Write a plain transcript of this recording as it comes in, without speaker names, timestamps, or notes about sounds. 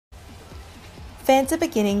Fans are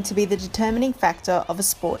beginning to be the determining factor of a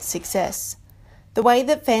sport's success. The way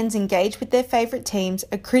that fans engage with their favourite teams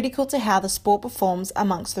are critical to how the sport performs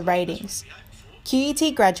amongst the ratings.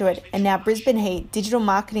 QUT graduate and now Brisbane Heat digital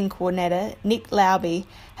marketing coordinator Nick Lauby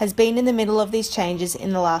has been in the middle of these changes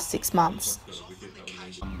in the last 6 months.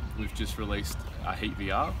 We've just released Heat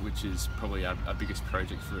VR, which is probably our biggest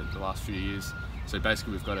project for the last few years. So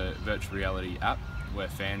basically we've got a virtual reality app where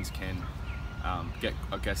fans can get,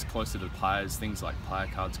 closer to the players, things like player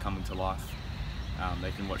cards coming to life.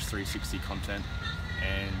 They can watch 360 content,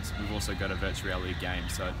 and we've also got a virtual reality game.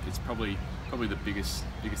 So it's probably the biggest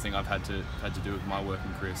thing I've had to do with my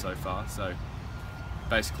working career so far. So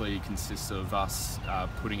basically it consists of us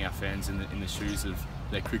putting our fans in the shoes of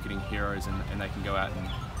their cricketing heroes, and they can go out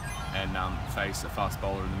and face a fast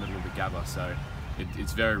bowler in the middle of the Gabba. So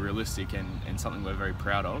it's very realistic and something we're very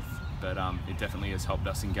proud of, but it definitely has helped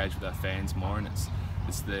us engage with our fans more, and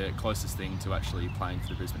it's the closest thing to actually playing for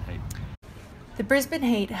the Brisbane Heat. The Brisbane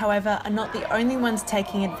Heat, however, are not the only ones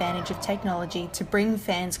taking advantage of technology to bring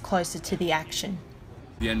fans closer to the action.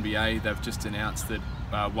 The NBA, they've just announced that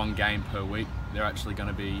one game per week they're actually going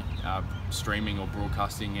to be streaming or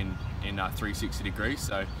broadcasting in 360 degrees.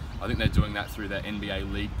 So I think they're doing that through their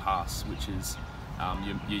NBA League Pass, which is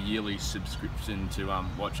your yearly subscription to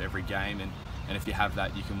watch every game, and if you have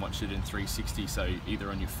that, you can watch it in 360, so either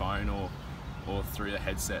on your phone or through the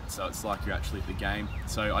headset, so it's like you're actually at the game.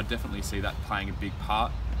 So I definitely see that playing a big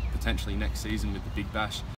part potentially next season with the Big Bash.